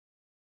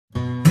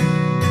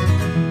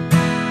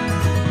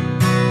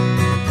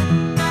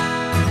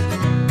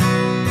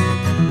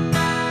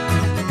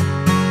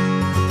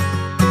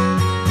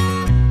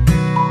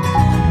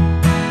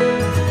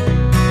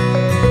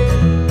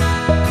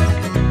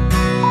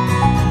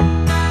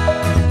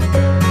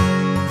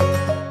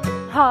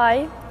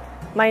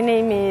My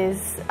name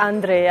is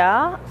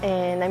Andrea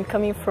and I'm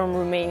coming from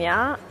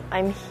Romania.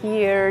 I'm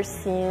here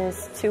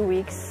since 2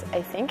 weeks,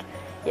 I think,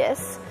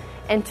 yes.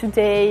 And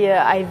today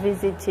I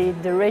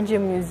visited the Reggio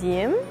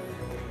Museum,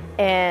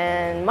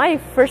 and my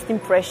first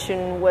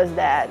impression was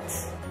that,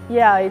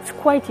 yeah, it's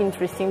quite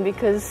interesting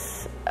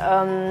because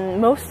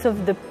most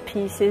of the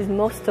pieces,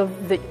 most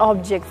of the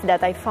objects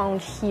that I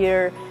found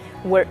here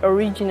were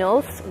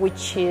originals,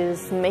 which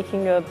is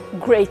making a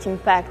great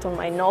impact on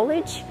my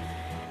knowledge.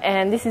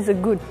 And this is a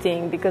good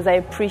thing because I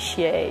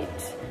appreciate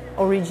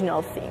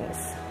original things,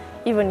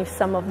 even if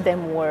some of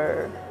them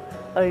were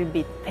a little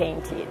bit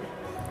painted.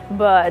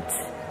 But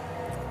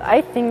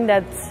I think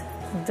that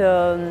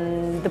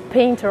the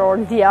painter or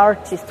the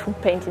artist who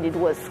painted it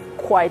was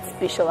quite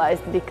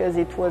specialized because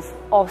it was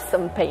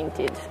awesome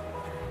painted.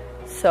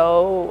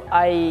 So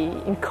I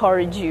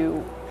encourage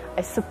you,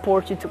 I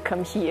support you to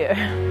come here.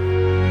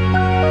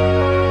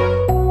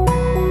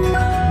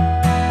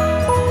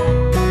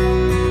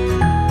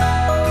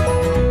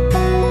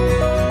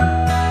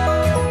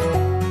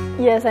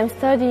 Yes, I'm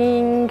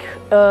studying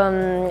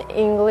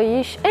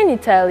English and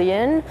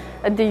Italian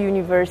at the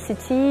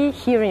University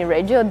here in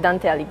Reggio,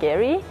 Dante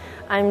Alighieri.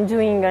 I'm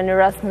doing an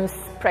Erasmus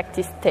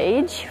practice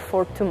stage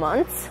for 2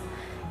 months,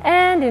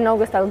 and in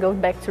August I'll go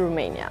back to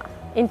Romania,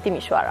 in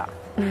Timișoara.